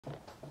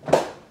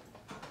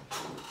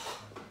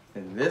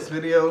In this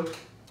video,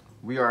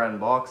 we are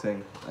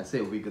unboxing, I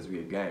say we because we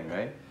a gang,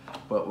 right?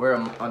 But we're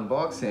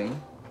unboxing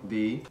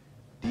the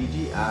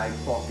DJI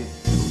Pocket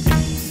 2.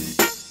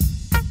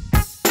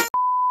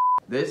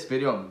 This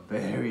video I'm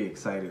very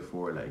excited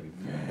for, like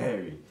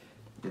very.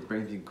 It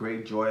brings me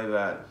great joy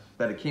that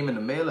it came in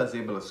the mail. I was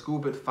able to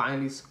scoop it,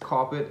 finally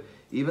cop it.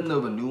 Even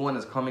though the new one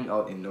is coming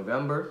out in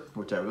November,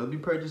 which I will be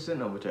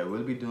purchasing and which I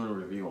will be doing a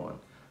review on.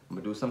 I'm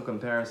gonna do some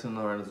comparison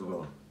on it as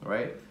well,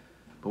 right?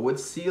 But what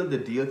sealed the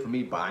deal for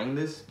me buying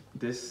this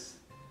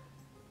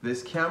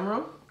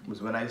camera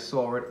was when I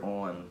saw it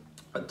on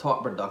a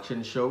top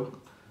production show,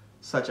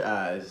 such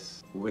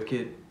as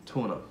Wicked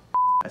Tuna.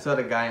 I saw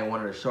the guy in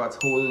one of the shots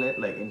holding it,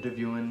 like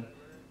interviewing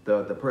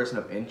the person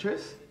of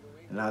interest,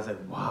 and I was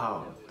like,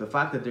 wow, the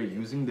fact that they're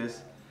using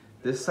this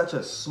such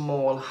a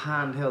small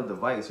handheld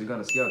device, you're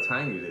gonna see how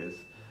tiny it is,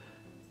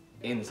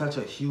 in such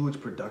a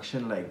huge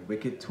production like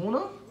Wicked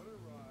Tuna,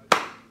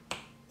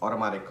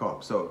 automatic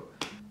cop. So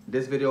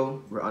this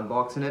video, we're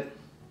unboxing it.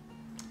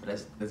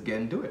 Let's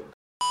get into it.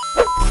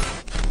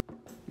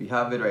 We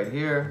have it right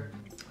here.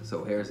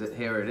 So here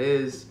it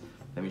is.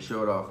 Let me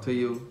show it off to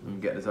you. Let me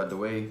get this out of the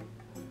way.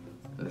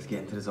 And let's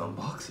get into this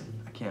unboxing.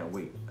 I can't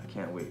wait.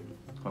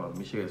 Hold on, let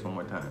me show you this one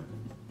more time.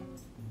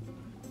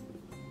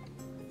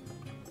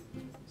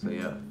 So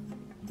yeah.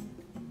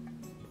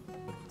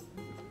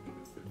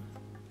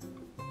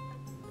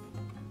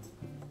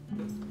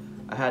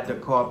 I had to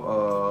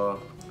cop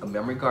a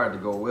memory card to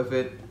go with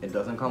it. It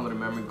doesn't come with a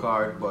memory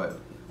card, but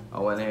I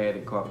went ahead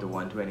and copped the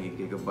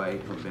 128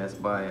 gigabyte from Best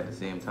Buy at the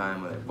same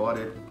time when I bought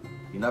it.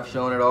 Enough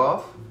showing it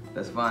off.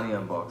 Let's finally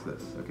unbox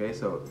this. Okay,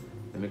 so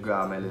let me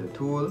grab my little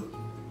tool.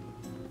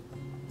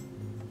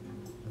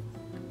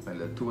 My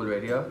little tool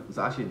right here. It's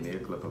actually a nail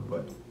clipper,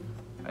 but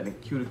I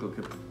think cuticle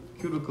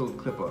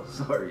clipper,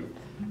 sorry.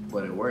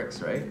 But it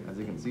works, right? As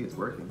you can see, it's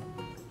working.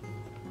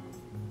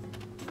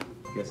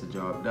 Gets the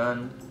job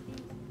done.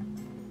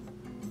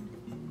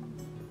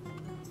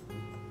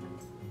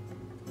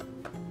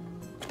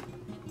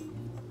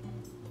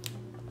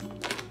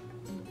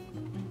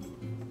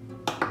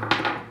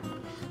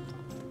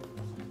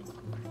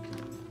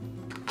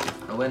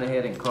 I went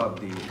ahead and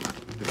copped the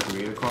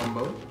creator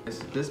combo.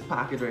 This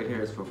package right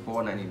here is for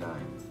 $4.99.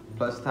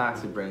 Plus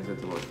tax, it brings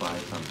it to about $5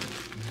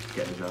 something.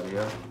 Get this out of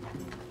here.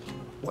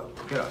 What?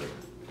 Get out of here.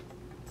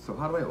 So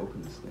how do I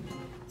open this thing?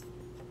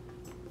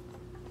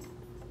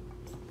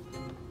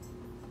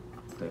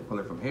 Do I pull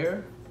it from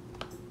here?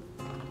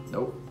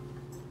 Nope.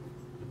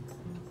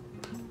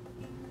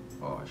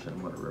 Oh shit,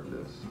 I'm gonna rip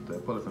this. Do I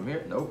pull it from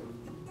here? Nope.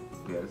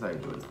 Yeah, that's how you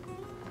do it.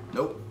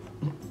 Nope.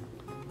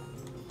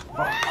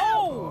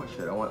 Oh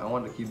shit, I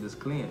want to keep this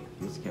clean.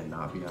 This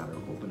cannot be how to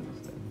open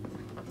this thing.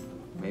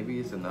 Maybe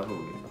it's another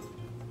way.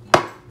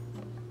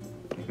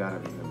 It gotta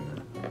be from here.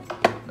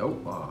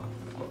 Nope. Oh,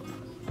 fuck.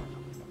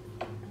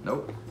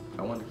 Nope.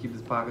 I want to keep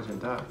this package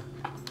intact.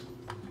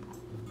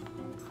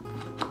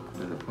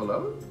 Does it pull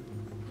out?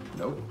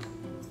 Nope.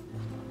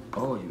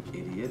 Oh, you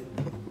idiot.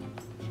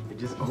 It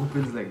just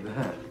opens like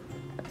that.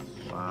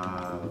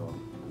 Wow.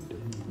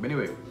 But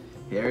anyway,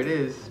 here it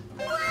is.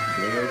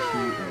 There she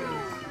is.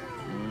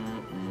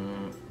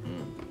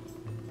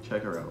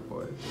 Check her out,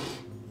 boys.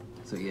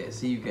 So yeah,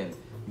 see, you can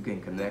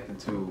connect it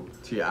to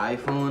your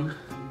iPhone.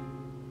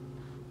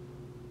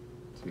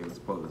 So yeah, let's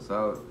pull this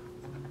out.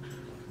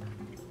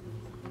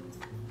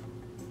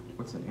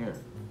 What's in here?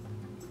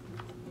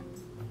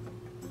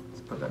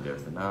 Let's put that there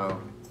for now.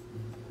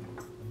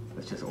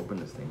 Let's just open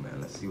this thing, man.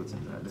 Let's see what's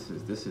inside.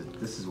 This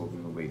is what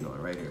we've been waiting on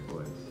right here,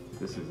 boys.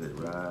 This is it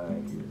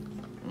right here.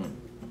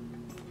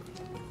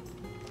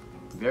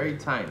 Very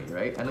tiny,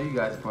 right? I know you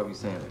guys are probably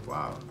saying like,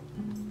 wow,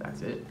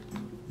 that's it.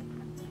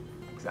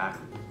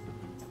 Exactly.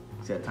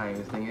 See how tiny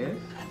this thing is?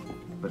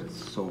 But it's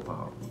so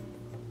powerful.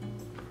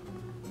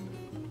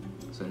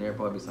 So in there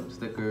probably some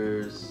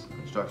stickers,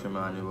 instruction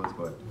manuals,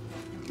 but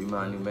we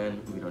manual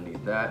men, we don't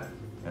need that.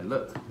 And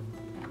look,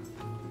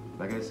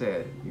 like I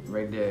said,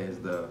 right there is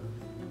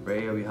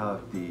right here we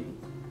have the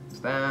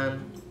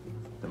stand,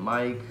 the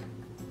mic,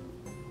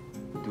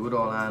 do it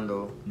all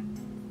handle,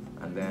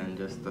 and then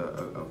just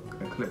a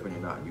clip when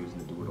you're not using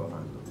the do it all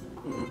handle.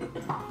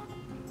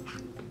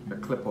 A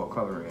clip or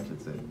covering, I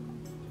should say.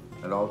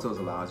 It also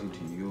allows you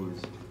to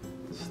use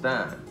the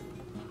stand,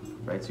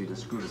 right? So you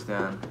just screw the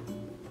stand,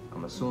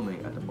 I'm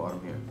assuming, at the bottom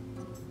here.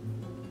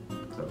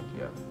 So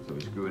yeah, so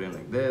we screw it in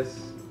like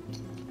this,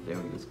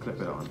 then we just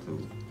clip it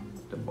onto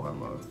the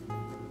bottom of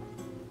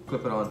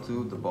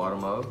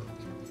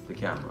the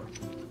camera.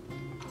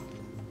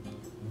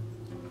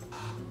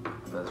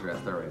 So let's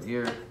rest that right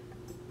here.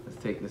 Let's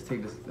get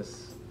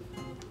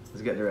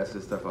the rest of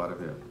this stuff out of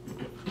here.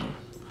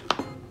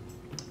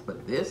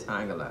 But this,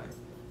 I ain't gonna lie,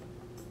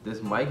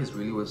 this mic is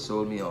really what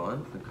sold me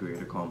on the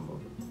creator combo,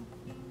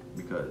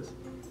 because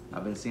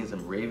I've been seeing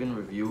some raving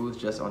reviews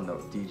just on the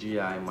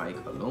DJI mic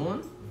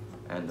alone,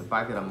 and the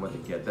fact that I'm going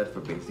to get that for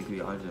basically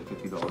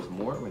 $150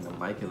 more when the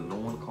mic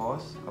alone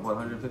costs about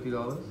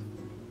 $150,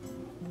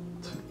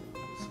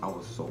 I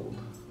was sold.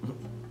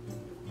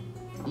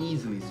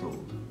 Easily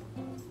sold.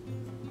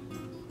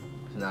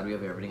 So now that we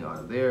have everything out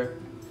of there,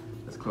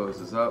 let's close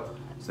this up,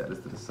 set this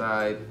to the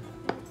side.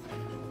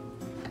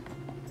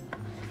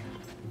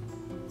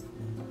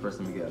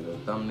 First, let me get a little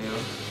thumbnail,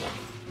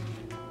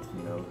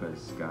 you know,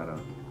 because gotta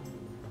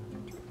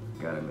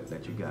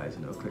let you guys,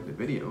 you know, click the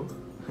video.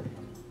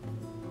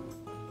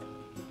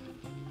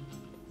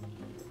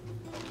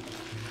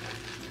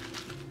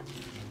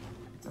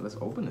 Now let's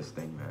open this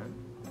thing, man.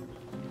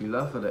 We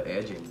love for the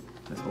edging.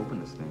 Let's open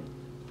this thing.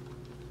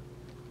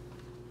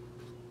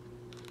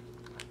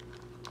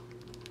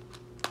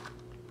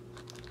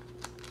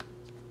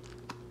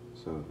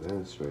 So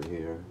this right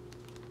here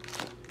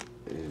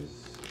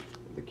is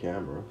the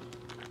camera.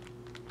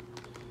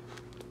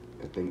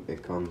 I think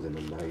it comes in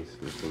a nice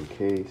looking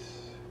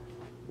case,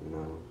 you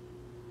know,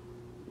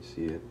 you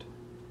see it,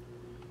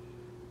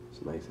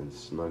 it's nice and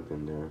snug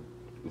in there.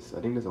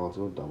 I think this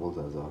also doubles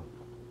as a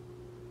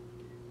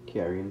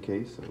carrying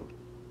case, so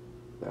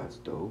that's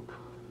dope.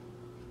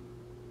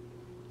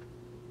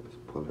 Let's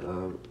pull it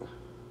out.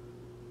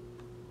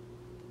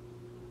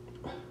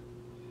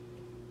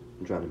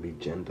 I'm trying to be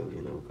gentle,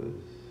 you know,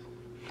 because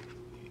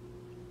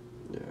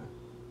yeah,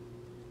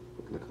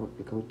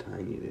 look how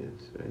tiny it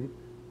is, right?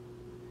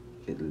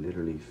 It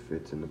literally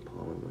fits in the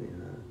palm of my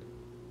hand.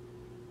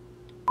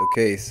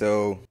 Okay,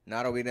 so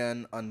now that we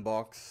done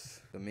unbox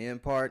the main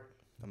part,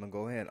 I'm gonna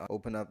go ahead and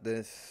open up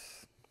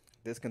this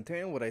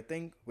container, which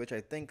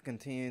I think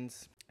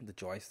contains the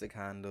joystick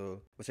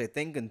handle, which I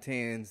think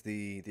contains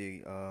the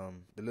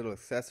little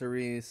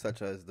accessories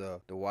such as the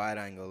wide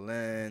angle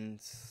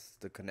lens,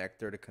 the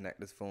connector to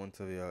connect this phone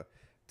to your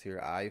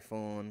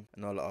iPhone,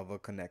 and all the other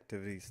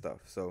connectivity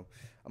stuff. So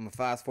I'm gonna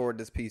fast forward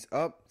this piece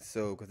up,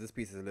 so because this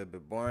piece is a little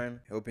bit boring.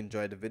 I hope you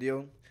enjoyed the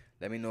video.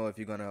 Let me know if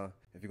you're gonna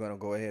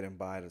go ahead and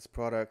buy this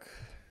product.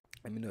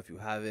 Let me know if you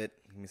have it.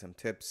 Give me some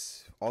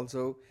tips.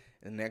 Also,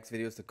 in the next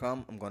videos to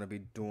come, I'm gonna be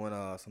doing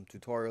some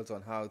tutorials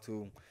on how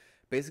to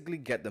basically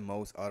get the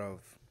most out of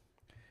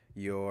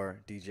your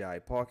DJI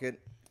Pocket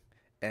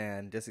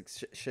and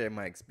just share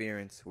my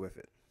experience with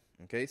it.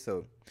 Okay,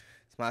 so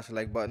smash the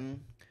like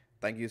button.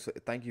 Thank you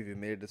if you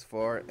made it this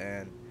far,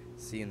 and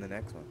see you in the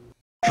next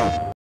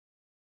one.